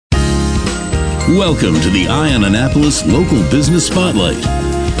Welcome to the Ion Annapolis Local Business Spotlight.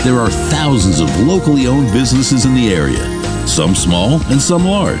 There are thousands of locally owned businesses in the area, some small and some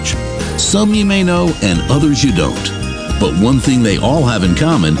large. Some you may know and others you don't. But one thing they all have in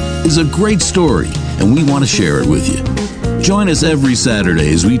common is a great story, and we want to share it with you. Join us every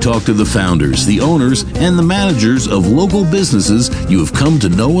Saturday as we talk to the founders, the owners, and the managers of local businesses you have come to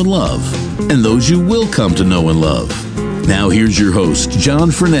know and love, and those you will come to know and love. Now here's your host,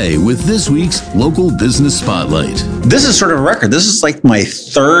 John Frenaye, with this week's Local Business Spotlight. This is sort of a record. This is like my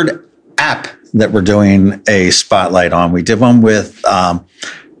third app that we're doing a spotlight on. We did one with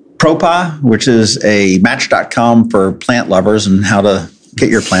Propa, which is a Match.com for plant lovers and how to get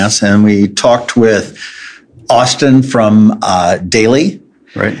your plants. And we talked with Austin from Daily.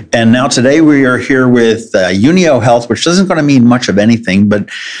 Right. And now today we are here with Unio Health, which isn't going to mean much of anything, but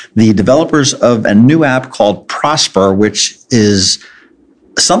the developers of a new app called Prosper, which is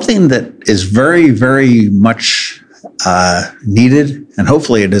something that is very, very much needed, and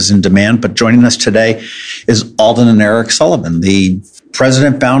hopefully it is in demand. But joining us today is Alden and Eric Sullivan, the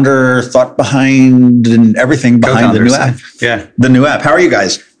president, founder, thought behind, and everything behind the new app. Yeah. The new app. How are you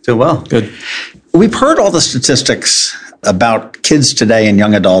guys? Doing well. Good. We've heard all the statistics about kids today and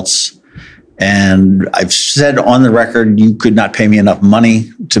young adults. And I've said on the record, you could not pay me enough money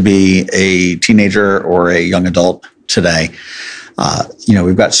to be a teenager or a young adult today.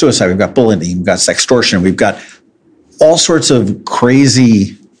 We've got suicide, we've got bullying, we've got sextortion, we've got all sorts of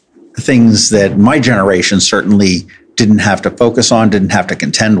crazy things that my generation certainly didn't have to focus on, didn't have to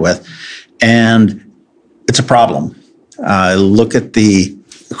contend with. And it's a problem. Look at the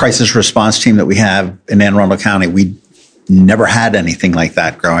crisis response team that we have in Anne Arundel County. We never had anything like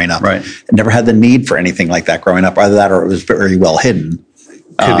that growing up. Right. Never had the need for anything like that growing up. Either that or it was very well hidden.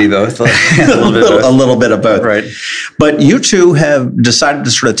 Could be both. A little bit of both. Right. But you two have decided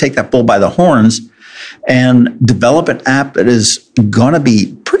to sort of take that bull by the horns and develop an app that is going to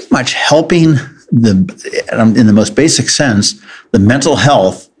be pretty much helping in the most basic sense, the mental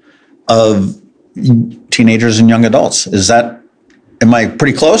health of teenagers and young adults. Am I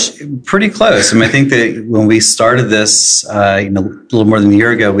pretty close? Pretty close. I think that when we started this, a little more than a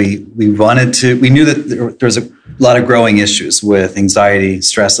year ago, we knew that there was a lot of growing issues with anxiety,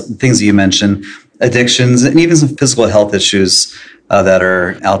 stress, things that you mentioned, addictions, and even some physical health issues that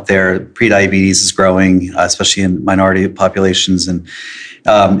are out there. Prediabetes is growing, especially in minority populations, and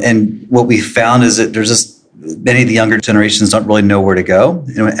what we found is that there's just many of the younger generations don't really know where to go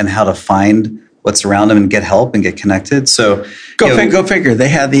and how to find what's around them and get help and get connected. So go figure. They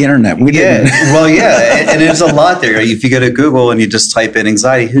had the internet. We didn't. Well, yeah. And there's a lot there. If you go to Google and you just type in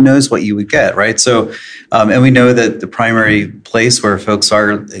anxiety, who knows what you would get, right? So, and we know that the primary place where folks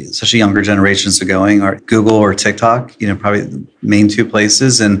are, especially younger generations, are going are Google or TikTok, probably the main two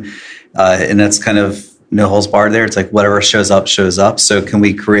places. And that's kind of no holds barred there. It's like whatever shows up, shows up. So can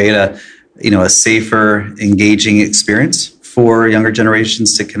we create a safer, engaging experience for younger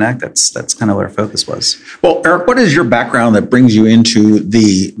generations to connect? That's kind of what our focus was. Well, Eric, what is your background that brings you into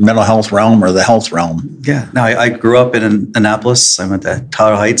the mental health realm or the health realm? Yeah, no, I grew up in Annapolis. I went to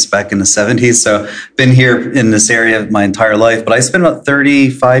Tyler Heights back in the 70s. So been here in this area my entire life, but I spent about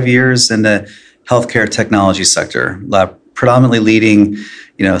 35 years in the healthcare technology sector, predominantly leading,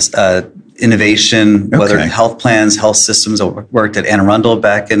 innovation, whether health plans, health systems. I worked at Anne Arundel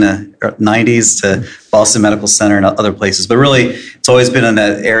back in the 90s to Boston Medical Center and other places. But really, it's always been in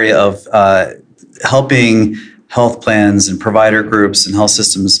that area of helping health plans and provider groups and health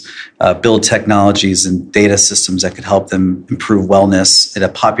systems build technologies and data systems that could help them improve wellness at a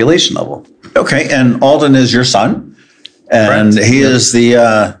population level. Okay, and Alden is your son, and he is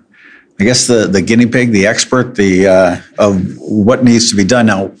the guinea pig, the expert, of what needs to be done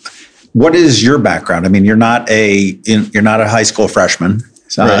now. What is your background? I mean, you're not a high school freshman.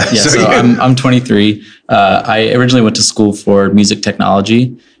 So I'm 23. I originally went to school for music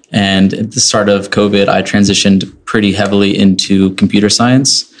technology, and at the start of COVID, I transitioned pretty heavily into computer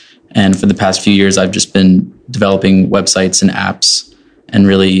science. And for the past few years, I've just been developing websites and apps and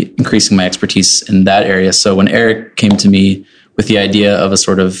really increasing my expertise in that area. So when Eric came to me with the idea of a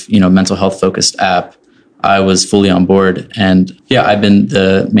sort of mental health focused app, I was fully on board, and I've been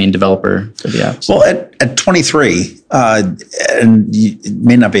the main developer for the app. Well, at 23, and it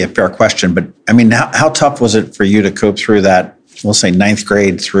may not be a fair question, but I mean, how tough was it for you to cope through that? We'll say ninth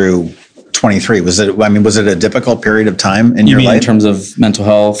grade through 23. Was it a difficult period of time in your life? In terms of mental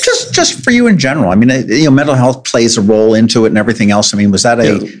health? Just for you in general. I mean, mental health plays a role into it and everything else. I mean, was that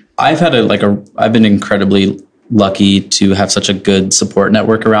I've been incredibly lucky to have such a good support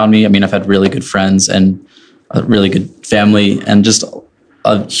network around me. I mean, I've had really good friends and a really good family, and just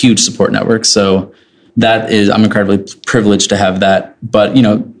a huge support network. So I'm incredibly privileged to have that. But,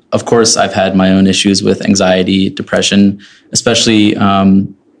 of course, I've had my own issues with anxiety, depression, especially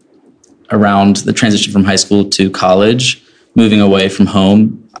around the transition from high school to college, moving away from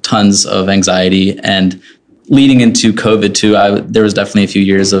home, tons of anxiety. And leading into COVID too, there was definitely a few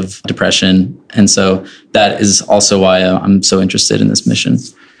years of depression. And so that is also why I'm so interested in this mission.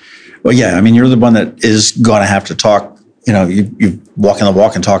 Well, yeah, I mean, you're the one that is going to have to talk. You walking the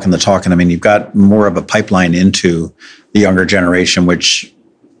walk and talking the talk. And I mean, you've got more of a pipeline into the younger generation, which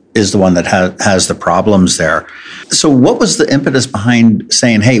is the one that has the problems there. So what was the impetus behind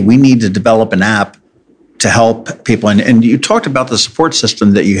saying, hey, we need to develop an app to help people? And you talked about the support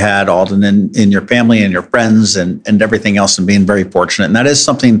system that you had, Alden, in your family and your friends and everything else, and being very fortunate. And that is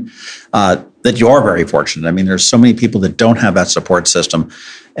something that you are very fortunate. I mean, there's so many people that don't have that support system.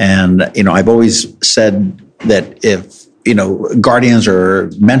 And, I've always said that if, guardians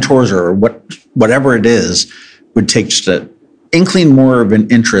or mentors or whatever it is would take just an inkling more of an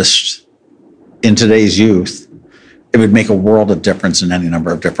interest in today's youth, it would make a world of difference in any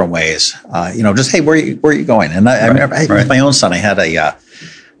number of different ways. Just, hey, where are you going? And I remember with my own son, he had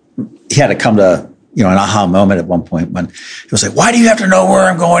to come to, an aha moment at one point when he was like, why do you have to know where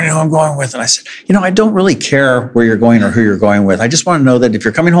I'm going and who I'm going with? And I said, I don't really care where you're going or who you're going with. I just want to know that if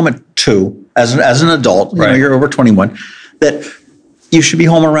you're coming home at 2 as an adult, you're over 21, that you should be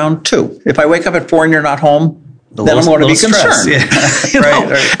home around 2. If I wake up at 4 and you're not home, then I'm going to be concerned. Yeah.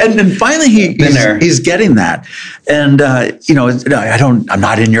 Right. And then finally he's getting that. And, I'm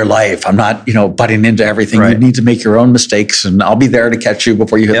not in your life. I'm not, butting into everything. Right. You need to make your own mistakes, and I'll be there to catch you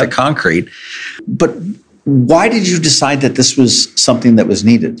before you hit the concrete. But why did you decide that this was something that was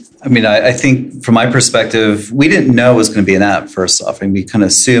needed? I mean, I think from my perspective, we didn't know it was going to be an app, first off. I mean, we kind of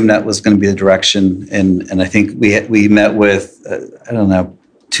assumed that was going to be the direction. And I think we met with,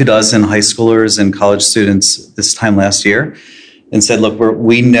 24 high schoolers and college students this time last year, and said, look,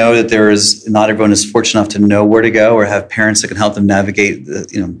 we know that not everyone is fortunate enough to know where to go or have parents that can help them navigate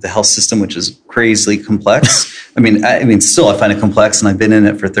the health system, which is crazily complex. I mean, still I find it complex, and I've been in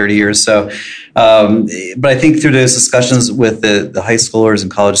it for 30 years. So, but I think through those discussions with the high schoolers and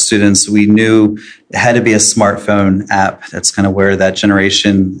college students, we knew it had to be a smartphone app. That's kind of where that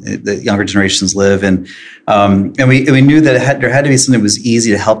generation, the younger generations live. And we knew that there had to be something that was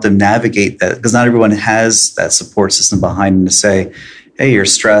easy to help them navigate that, because not everyone has that support system behind them to say, hey, you're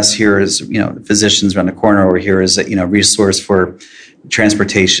stressed. Here is, physicians around the corner, or here is a, resource for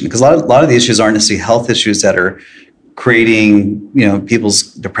transportation. Because a lot of the issues aren't necessarily health issues that are creating,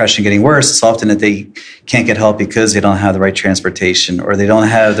 people's depression getting worse. It's often that they can't get help because they don't have the right transportation, or they don't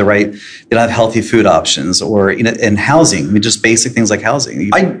have healthy food options, or, and housing. I mean, just basic things like housing.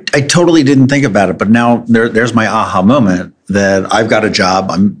 I totally didn't think about it, but now there's my aha moment that I've got a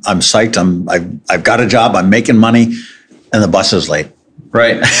job. I'm psyched. I've got a job. I'm making money, and the bus is late.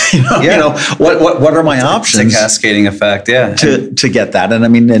 Right. What are my options? It's a cascading effect. Yeah. To get that. And I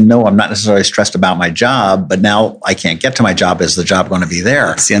mean, and no, I'm not necessarily stressed about my job, but now I can't get to my job. Is the job going to be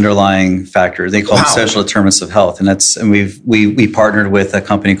there? It's the underlying factor. They call it social determinants of health. And we partnered with a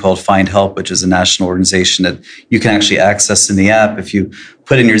company called Find Help, which is a national organization that you can actually access in the app. If you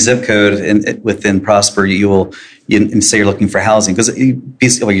put in your zip code within Prosper, and say you're looking for housing, because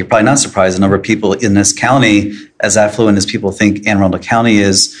you're probably not surprised the number of people in this county, as affluent as people think Anne Arundel County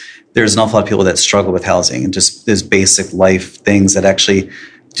is, there's an awful lot of people that struggle with housing and just those basic life things that actually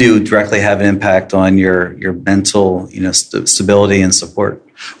do directly have an impact on your mental stability and support.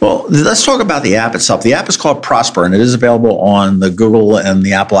 Well, let's talk about the app itself. The app is called Prosper, and it is available on the Google and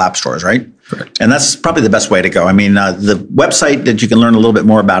the Apple app stores, right? Correct. And that's probably the best way to go. I mean, the website that you can learn a little bit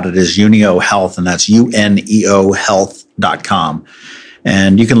more about it is Uneo Health, and that's UNEO health.com.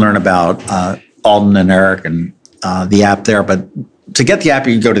 And you can learn about Alden and Eric and the app there. But to get the app,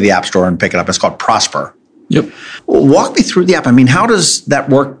 you can go to the App Store and pick it up. It's called Prosper. Yep. Well, walk me through the app. I mean, how does that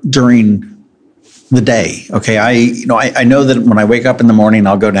work during the day? Okay, I know that when I wake up in the morning,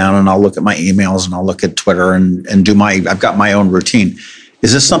 I'll go down and I'll look at my emails and I'll look at Twitter and I've got my own routine.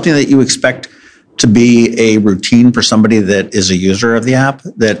 Is this something that you expect to be a routine for somebody that is a user of the app,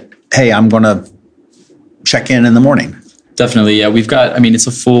 that, hey, I'm going to check in the morning? Definitely. Yeah. It's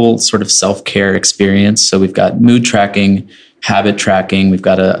a full sort of self-care experience. So we've got mood tracking, habit tracking. We've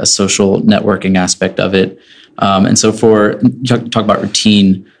got a social networking aspect of it. And so talk about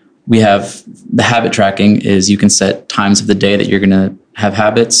routine, we have the habit tracking is you can set times of the day that you're going to have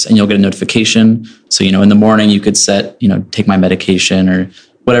habits and you'll get a notification. So, in the morning you could set, take my medication or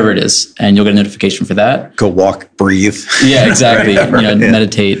whatever it is, and you'll get a notification for that. Go walk, breathe. Yeah, exactly. Right.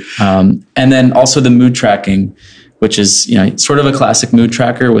 Meditate. And then also the mood tracking. which is, sort of a classic mood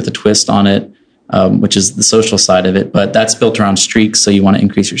tracker with a twist on it, which is the social side of it. But that's built around streaks, so you want to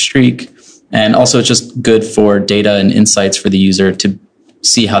increase your streak. And also it's just good for data and insights for the user to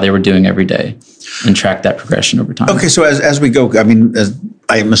see how they were doing every day and track that progression over time. Okay, so as we go,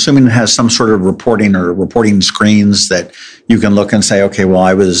 I'm assuming it has some sort of reporting screens that you can look and say, okay, well,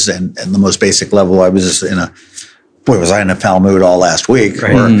 I was in the most basic level, I was in was I in a foul mood all last week?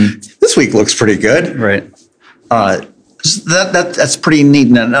 Right. Or this week looks pretty good. Right. That's pretty neat.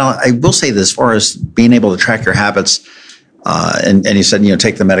 Now, I will say this, as far as being able to track your habits, and you said,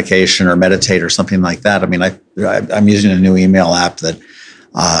 take the medication or meditate or something like that. I mean, I'm using a new email app that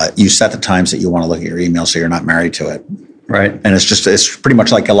you set the times that you want to look at your email so you're not married to it. Right. And it's pretty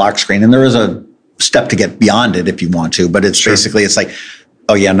much like a lock screen. And there is a step to get beyond it if you want to, but it's basically, it's like,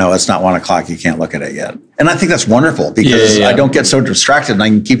 oh yeah, no, it's not 1 o'clock. You can't look at it yet. And I think that's wonderful because I don't get so distracted and I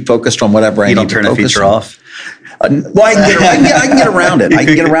can keep focused on whatever I need to focus on. You don't turn a feature off? Well, I can get around it. I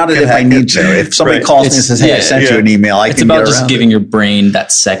can get around it if I need to. If somebody calls me and says, hey, I sent you an email, I can get around it. It's about just giving your brain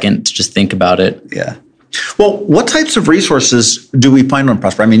that second to just think about it. Yeah. Well, what types of resources do we find on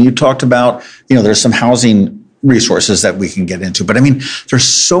Prosper? I mean, you talked about, there's some housing resources that we can get into, but I mean, there's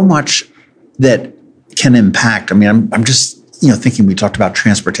so much that can impact. I mean, I'm just, thinking, we talked about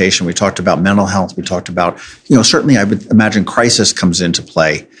transportation, we talked about mental health, we talked about, certainly I would imagine crisis comes into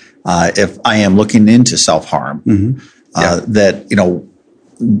play if I am looking into self-harm, that,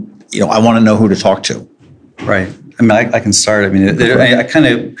 I want to know who to talk to. Right. I mean, I can start. I mean,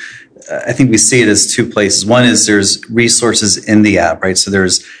 I think we see it as two places. One is there's resources in the app, right? So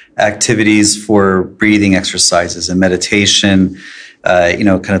there's activities for breathing exercises and meditation,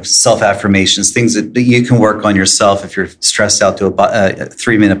 kind of self-affirmations, things that you can work on yourself if you're stressed out, do a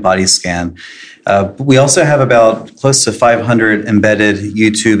 3-minute body scan. We also have about close to 500 embedded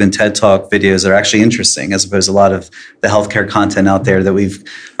YouTube and TED Talk videos that are actually interesting, as opposed to a lot of the healthcare content out there that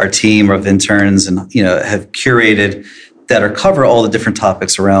our team of interns and, have curated that cover all the different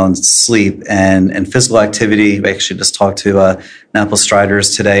topics around sleep and physical activity. We actually just talked to Annapolis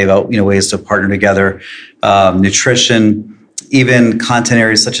Striders today about, ways to partner together, nutrition, even content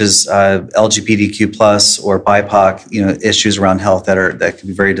areas such as LGBTQ plus or BIPOC, issues around health that can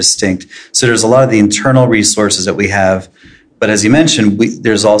be very distinct. So there's a lot of the internal resources that we have. But as you mentioned,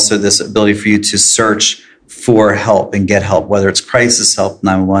 there's also this ability for you to search for help and get help, whether it's crisis help,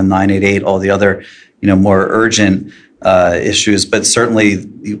 911, 988, all the other, more urgent issues. But certainly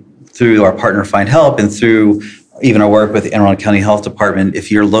through our partner Find Help and through even our work with the Anne Arundel County Health Department,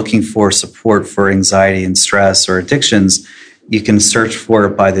 if you're looking for support for anxiety and stress or addictions, you can search for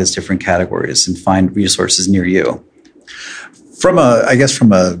it by those different categories and find resources near you. From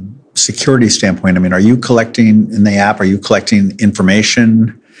a security standpoint, I mean, are you collecting in the app, are you collecting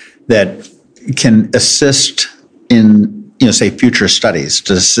information that can assist in, say, future studies,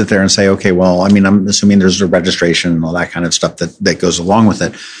 to sit there and say, okay, well, I mean, I'm assuming there's a registration and all that kind of stuff that goes along with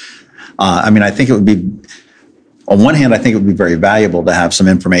it. I think it would be, on one hand, I think it would be very valuable to have some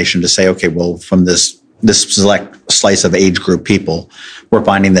information to say, okay, well, from this select slice of age group people, we're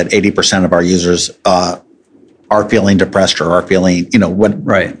finding that 80% of our users are feeling depressed or are feeling,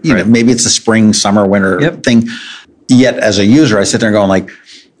 maybe it's a spring, summer, winter thing. Yet as a user, I sit there going like,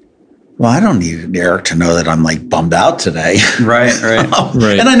 well, I don't need Eric to know that I'm like bummed out today. Right.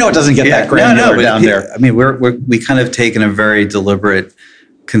 And I know it doesn't get that granular down there. I mean, we kind of taken a very deliberate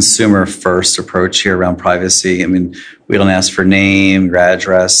consumer first approach here around privacy. I mean, we don't ask for name, your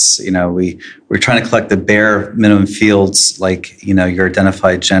address. We're trying to collect the bare minimum fields like, your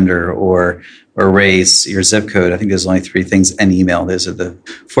identified gender or race, your zip code. I think there's only 3 things, and email. Those are the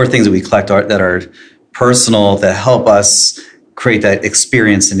 4 things that we collect that are personal, that help us create that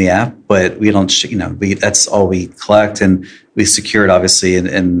experience in the app. But we don't, that's all we collect, and we secure it obviously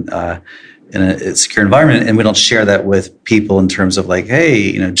in a secure environment, and we don't share that with people in terms of like,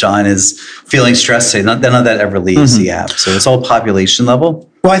 hey, John is feeling stressed today. None of that ever leaves the app. So it's all population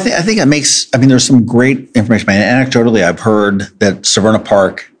level. Well, I think it makes, there's some great information. Anecdotally, I've heard that Severna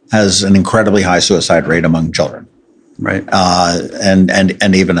Park has an incredibly high suicide rate among children. Right.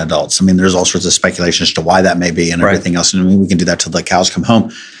 And even adults. There's all sorts of speculation as to why that may be and everything else. And we can do that till the cows come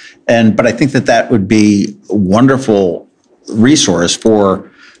home. But I think that would be a wonderful resource for,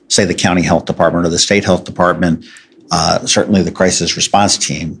 say, the county health department or the state health department, certainly the crisis response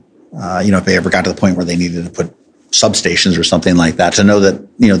team, if they ever got to the point where they needed to put substations or something like that, to know that,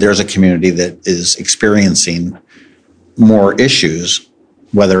 there's a community that is experiencing more issues,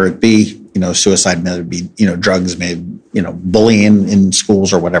 whether it be suicide, maybe, drugs, maybe, bullying in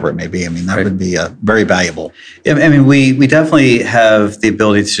schools or whatever it may be. I mean, that would be very valuable. Yeah, I mean, we definitely have the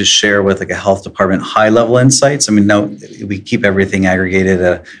ability to share with like a health department high level insights. I mean, no, we keep everything aggregated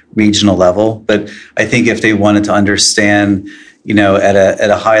at a regional level, but I think if they wanted to understand, at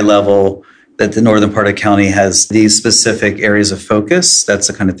a high level, that the northern part of the county has these specific areas of focus, that's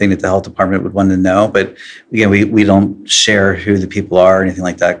the kind of thing that the health department would want to know. But again, we don't share who the people are or anything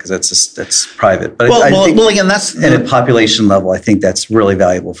like that because that's private. But I think again, that's at a population level, I think that's really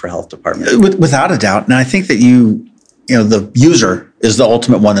valuable for health department. Without a doubt. And I think that the user is the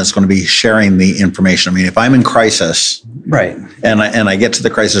ultimate one that's going to be sharing the information. I mean, if I'm in crisis, right, and I get to the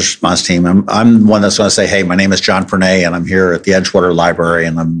crisis response team, I'm one that's going to say, "Hey, my name is John Fernay, and I'm here at the Edgewater Library,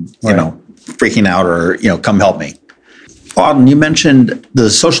 and I'm freaking out, or come help me." Auden, you mentioned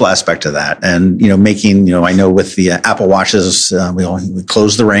the social aspect of that, and making I know with the Apple Watches, we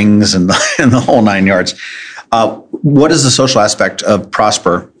close the rings and the whole 9 yards. What is the social aspect of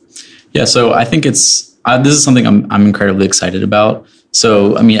Prosper? Yeah, so I think this is something I'm incredibly excited about.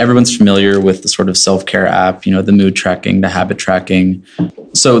 So, I mean, everyone's familiar with the sort of self-care app, the mood tracking, the habit tracking.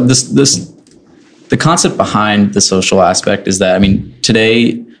 So the concept behind the social aspect is that, I mean,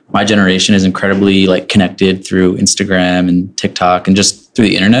 today my generation is incredibly connected through Instagram and TikTok and just through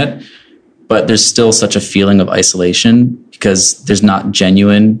the internet, but there's still such a feeling of isolation because there's not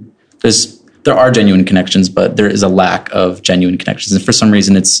genuine. There are genuine connections, but there is a lack of genuine connections, and for some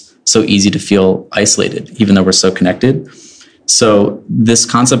reason, it's so easy to feel isolated, even though we're so connected. So this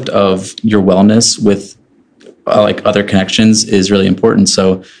concept of your wellness with other connections is really important.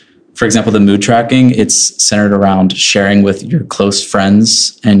 So, for example, the mood tracking, it's centered around sharing with your close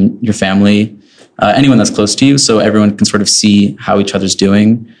friends and your family, anyone that's close to you, so everyone can sort of see how each other's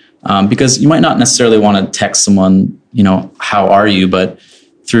doing. Because you might not necessarily want to text someone, how are you, but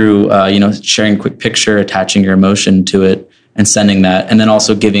through, sharing a quick picture, attaching your emotion to it and sending that, and then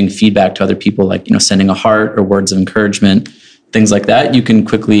also giving feedback to other people, sending a heart or words of encouragement, things like that, you can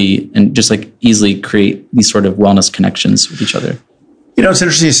quickly and just easily create these sort of wellness connections with each other. It's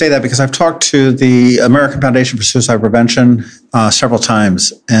interesting you say that because I've talked to the American Foundation for Suicide Prevention several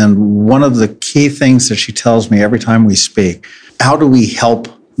times. And one of the key things that she tells me every time we speak, how do we help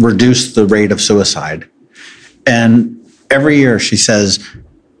reduce the rate of suicide? And every year she says,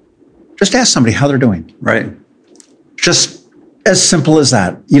 just ask somebody how they're doing. Right. Just as simple as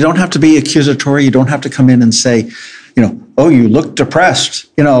that. You don't have to be accusatory. You don't have to come in and say, oh, you look depressed,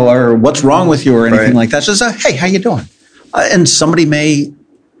 or what's wrong with you or anything like that. Just hey, how you doing? And somebody may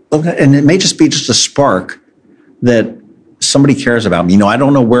look at, and it may just be just a spark that somebody cares about me. I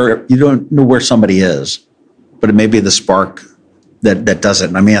don't know where somebody is, but it may be the spark that does it.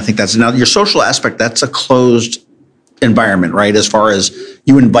 And I mean, I think that's now your social aspect. That's a closed environment, right? As far as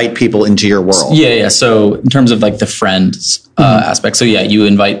you invite people into your world. Yeah. So in terms of the friends aspect, so yeah, you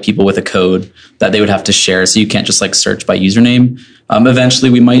invite people with a code that they would have to share. So you can't just search by username. Eventually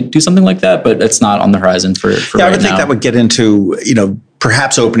we might do something like that, but it's not on the horizon for I would think that would get into,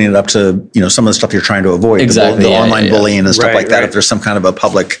 perhaps opening it up to, some of the stuff you're trying to avoid. Exactly. The online bullying and stuff like that. If there's some kind of a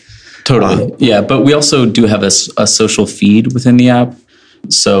public. Totally. Yeah. But we also do have a social feed within the app.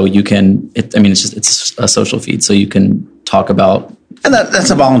 So you can, it's a social feed. So you can talk about. And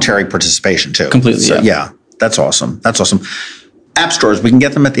that's a voluntary participation too. Completely. So, yeah. That's awesome. App stores, we can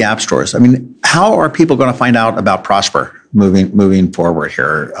get them at the app stores. I mean, how are people going to find out about Prosper moving forward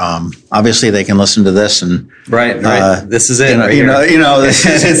here? Obviously, they can listen to this and right. This is it.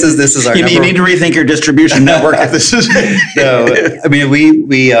 This is our. You need to rethink your distribution network. If this is. No, I mean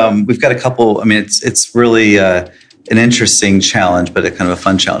we've got a couple. I mean, it's really an interesting challenge, but a kind of a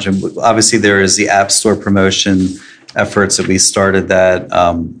fun challenge. Obviously, there is the app store promotion efforts that we started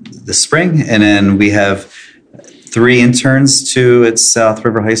this spring, and then we have 3 interns, 2 at South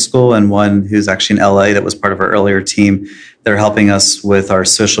River High School and 1 who's actually in LA that was part of our earlier team. They're helping us with our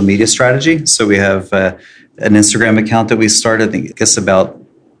social media strategy. So we have an Instagram account that we started, I guess about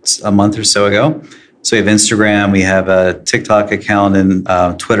a month or so ago. So we have Instagram, we have a TikTok account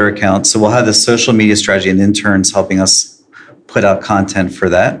and Twitter account. So we'll have the social media strategy and interns helping us put out content for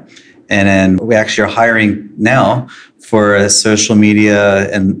that. And then we actually are hiring now for a social media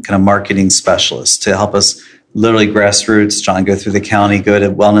and kind of marketing specialist to help us literally grassroots, John, go through the county, go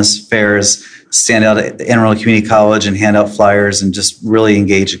to wellness fairs, stand out at Anne Arundel Community College and hand out flyers and just really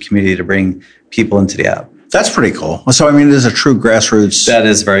engage the community to bring people into the app. That's pretty cool. So, I mean, it is a true grassroots. That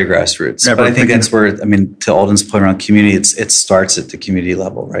is very grassroots. But I think that's where, to Alden's point around community, it starts at the community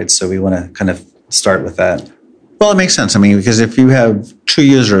level, right? So we want to kind of start with that. Well, it makes sense. I mean, because if you have 2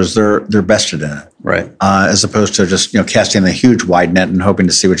 users, they're vested in it. Right. As opposed to just, casting a huge wide net and hoping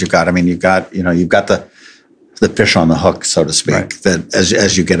to see what you've got. I mean, you've got the fish on the hook, so to speak, right, that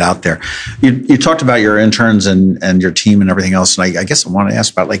as you get out there. You talked about your interns and your team and everything else. And I guess I want to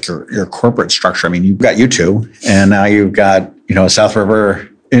ask about like your corporate structure. I mean, you've got you two, and now you've got, a South River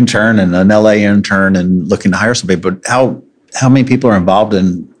intern and an LA intern and looking to hire somebody. But how many people are involved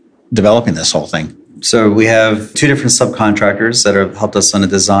in developing this whole thing? So we have two different subcontractors that have helped us on the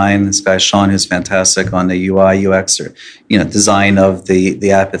design. This guy, Sean, who's fantastic on the UI, UX, or, design of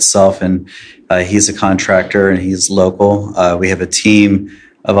the app itself. And he's a contractor and he's local. We have a team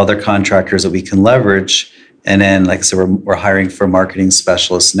of other contractors that we can leverage. And then, like I said, we're hiring for marketing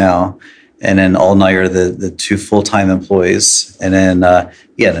specialists now. And then Aldenai are the two full-time employees. And then,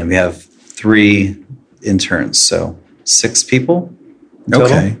 then we have 3 interns. So 6 people in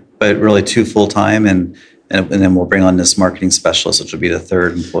total. Okay. But really 2 full-time, and then we'll bring on this marketing specialist, which will be the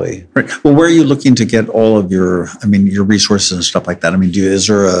 3rd employee. Right. Well, where are you looking to get all of your resources and stuff like that? I mean, is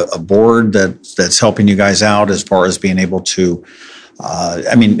there a board that's helping you guys out as far as being able to?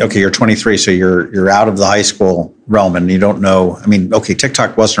 You're 23, so you're out of the high school realm, and you don't know. I mean, okay,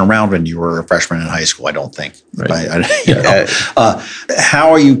 TikTok wasn't around when you were a freshman in high school, I don't think. Right. How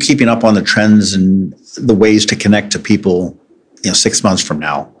are you keeping up on the trends and the ways to connect to people, 6 months from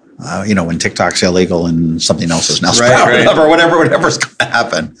now? When TikTok's illegal and something else is now sprouting up, or whatever's going to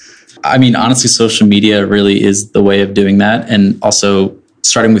happen. I mean, honestly, social media really is the way of doing that. And also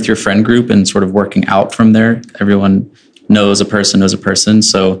starting with your friend group and sort of working out from there. Everyone knows a person.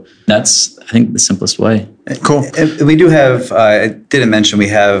 So that's, I think, the simplest way. Cool. And we do have, I didn't mention, we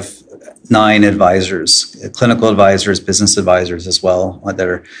have 9 advisors, clinical advisors, business advisors as well, that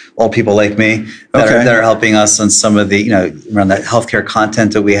are all people like me that are helping us on some of the, around that healthcare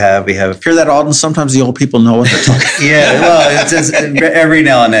content that we have. We have hear that, Alden. Sometimes the old people know what they're talking. Yeah, well, it's just every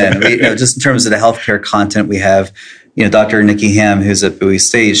now and then. Just in terms of the healthcare content we have, Dr. Nikki Ham, who's at Bowie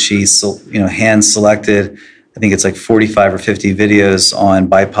State, she's hand selected. I think it's like 45 or 50 videos on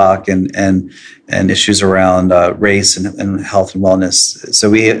BIPOC and issues around race and health and wellness. So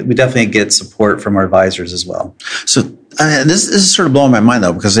we definitely get support from our advisors as well. So this is sort of blowing my mind,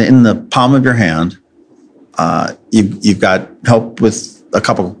 though, because in the palm of your hand, you've got help with a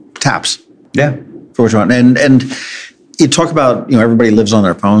couple taps. Yeah. For which one? And you talk about, everybody lives on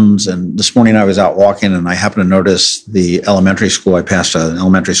their phones. And this morning I was out walking and I happened to notice the elementary school. I passed an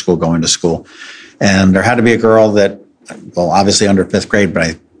elementary school going to school. And there had to be a girl that, obviously under 5th grade, but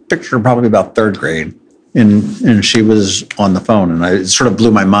I pictured her probably about 3rd grade. And she was on the phone. And it sort of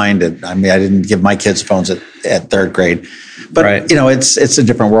blew my mind. I didn't give my kids phones at 3rd grade. But, right. It's a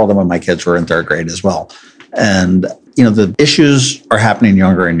different world than when my kids were in 3rd grade as well. And, the issues are happening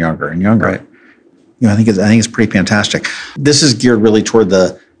younger and younger and younger. Right. I think it's pretty fantastic. This is geared really toward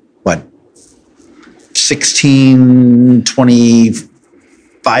the, 16,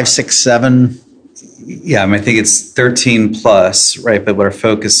 25, 6, 7? Yeah, I think it's 13 plus, right? But what our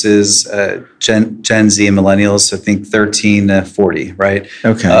focus is Gen Z and millennials, so I think 13 to 40, right?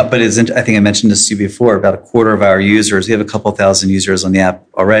 Okay. But I think I mentioned this to you before, about a quarter of our users, we have a couple thousand users on the app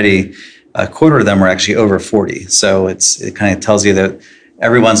already. A quarter of them are actually over 40. So it kind of tells you that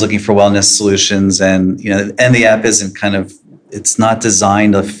everyone's looking for wellness solutions, and the app isn't it's not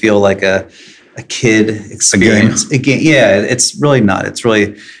designed to feel like a kid experience. Yeah, it's really not. It's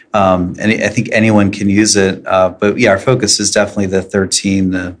really, and I think anyone can use it. But yeah, our focus is definitely the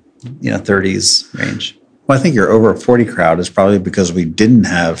 13 to 30s range. Well, I think your over 40 crowd is probably because we didn't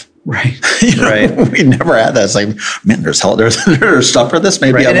have. Right. Right. We never had that. It's like, man, there's stuff for this.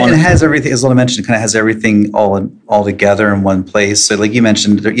 Maybe right. And it has everything, as Lona mentioned, it kind of has everything all together in one place. So like you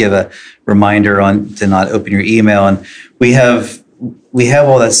mentioned, you have a reminder to not open your email. And we have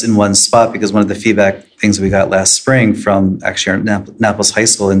all this in one spot, because one of the feedback things we got last spring from actually our Annapolis High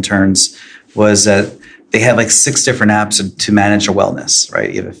School interns was that they have like 6 different apps to manage their wellness,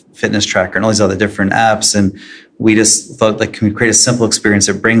 right? You have a fitness tracker and all these other different apps. And we just thought, like, can we create a simple experience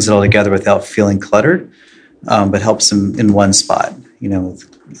that brings it all together without feeling cluttered, but helps them in one spot?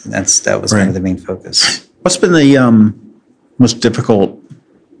 That was kind of the main focus. What's been the most difficult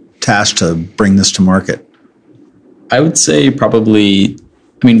task to bring this to market? I would say probably,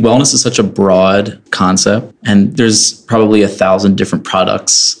 wellness is such a broad concept, and there's probably 1,000 different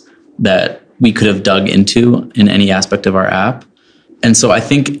products that we could have dug into in any aspect of our app. And so I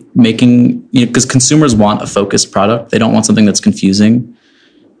think because consumers want a focused product, they don't want something that's confusing.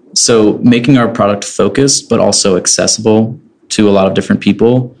 So making our product focused, but also accessible to a lot of different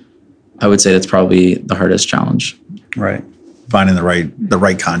people, I would say that's probably the hardest challenge. Right. Finding the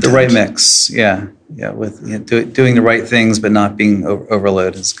right content. The right mix. Yeah. Yeah. With doing the right things, but not being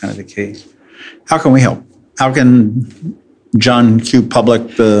overloaded is kind of the key. How can we help? How can John Q.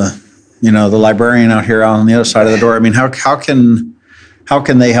 Public, the librarian out here on the other side of the door, I mean, how can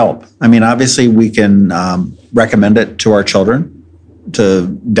they help? I mean, obviously we can recommend it to our children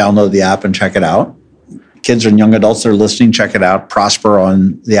to download the app and check it out. Kids and young adults that are listening, check it out, Prosper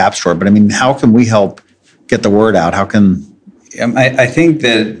on the App Store. But I mean, how can we help get the word out? How can... I think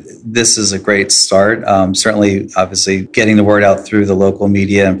that this is a great start. Certainly, obviously, getting the word out through the local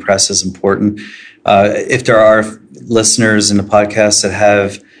media and press is important. If there are listeners in the podcast that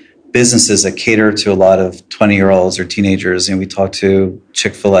have businesses that cater to a lot of 20-year-olds or teenagers, we talked to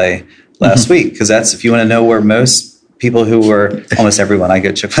Chick-fil-A last week, because that's, if you want to know where most people who were, almost everyone, I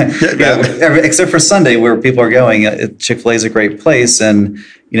get Chick-fil-A, except for Sunday where people are going, Chick-fil-A is a great place. And,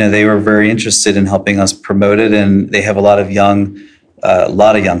 they were very interested in helping us promote it. And they have a lot of young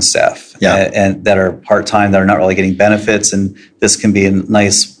staff and that are part-time, that are not really getting benefits. And this can be a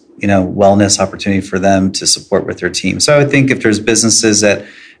nice, wellness opportunity for them to support with their team. So I would think if there's businesses that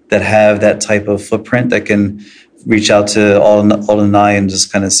have that type of footprint that can reach out to Alden and I and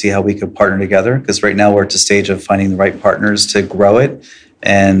just kind of see how we could partner together. Because right now we're at the stage of finding the right partners to grow it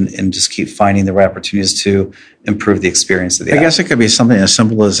and just keep finding the right opportunities to improve the experience of the app. I guess it could be something as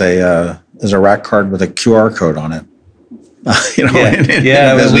simple as a rack card with a QR code on it.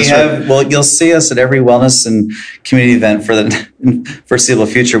 You'll see us at every wellness and community event for the foreseeable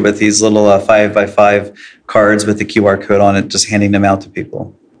future with these little 5x5 cards with the QR code on it, just handing them out to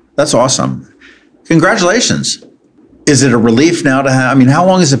people. That's awesome. Congratulations. Is it a relief now to have, how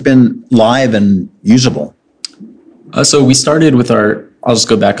long has it been live and usable? So we started with I'll just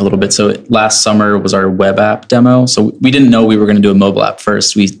go back a little bit. So last summer was our web app demo. So we didn't know we were going to do a mobile app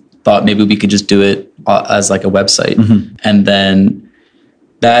first. We thought maybe we could just do it as like a website. Mm-hmm. And then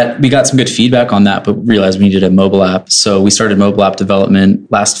we got some good feedback on that, but realized we needed a mobile app. So we started mobile app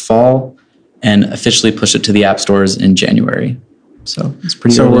development last fall and officially pushed it to the app stores in January. So it's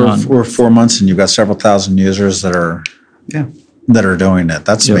pretty early on. We're 4 months and you've got several thousand users that are doing it.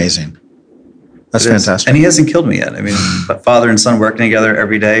 That's amazing. That's fantastic. And he hasn't killed me yet. But father and son working together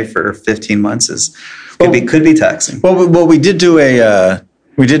every day for 15 months could be taxing. Well, we did do a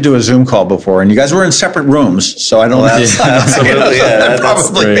Zoom call before, and you guys were in separate rooms, so I don't know.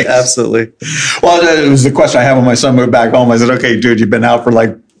 Absolutely, absolutely. Well, it was the question I had when my son moved back home. I said, "Okay, dude, you've been out for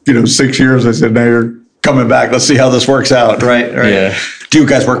 6 years." I said, "Now you're coming back. Let's see how this works out." Right. Yeah. Do you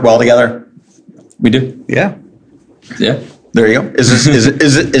guys work well together? We do. Yeah. There you go. Is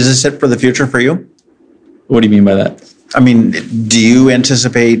this it for the future for you? What do you mean by that? Do you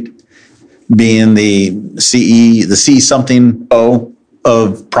anticipate being the C something O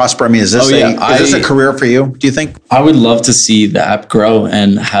of Prosper? Is this a career for you, do you think? I would love to see the app grow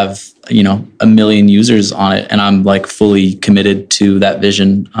and have, 1 million users on it. And I'm fully committed to that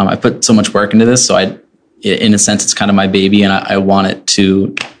vision. I put so much work into this. So in a sense, it's kind of my baby and I want it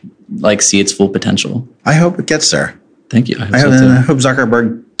to see its full potential. I hope it gets there. Thank you. I hope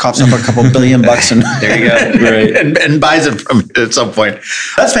Zuckerberg coughs up a couple $billion and there you go. Right. and buys it from it at some point.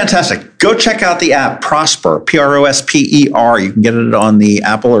 That's fantastic. Go check out the app Prosper, Prosper. You can get it on the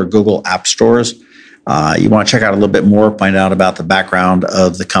Apple or Google app stores. You want to check out a little bit more, find out about the background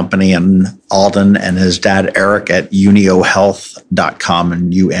of the company and Alden and his dad, Eric, at uneohealth.com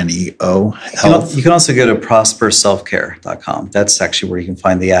and UNEO Health. You can also go to prosperselfcare.com. That's actually where you can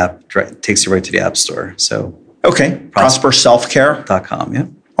find the app. It takes you right to the app store. So, okay. Prosperselfcare.com. Yeah.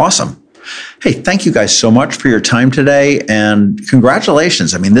 Awesome. Hey, thank you guys so much for your time today and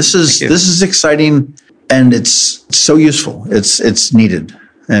congratulations. This is exciting and it's so useful. It's needed.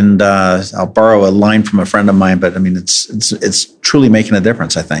 And I'll borrow a line from a friend of mine, but it's truly making a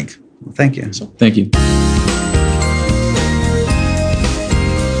difference, I think. Well, thank you. Thank you.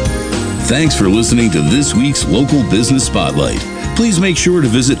 Thanks for listening to this week's Local Business Spotlight. Please make sure to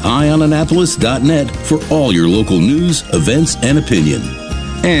visit eyeonannapolis.net for all your local news, events, and opinion.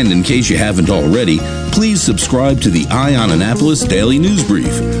 And in case you haven't already, please subscribe to the Eye on Annapolis Daily News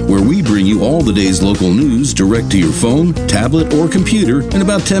Brief, where we bring you all the day's local news direct to your phone, tablet, or computer in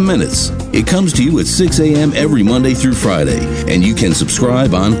about 10 minutes. It comes to you at 6 a.m. every Monday through Friday, and you can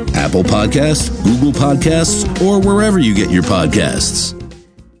subscribe on Apple Podcasts, Google Podcasts, or wherever you get your podcasts.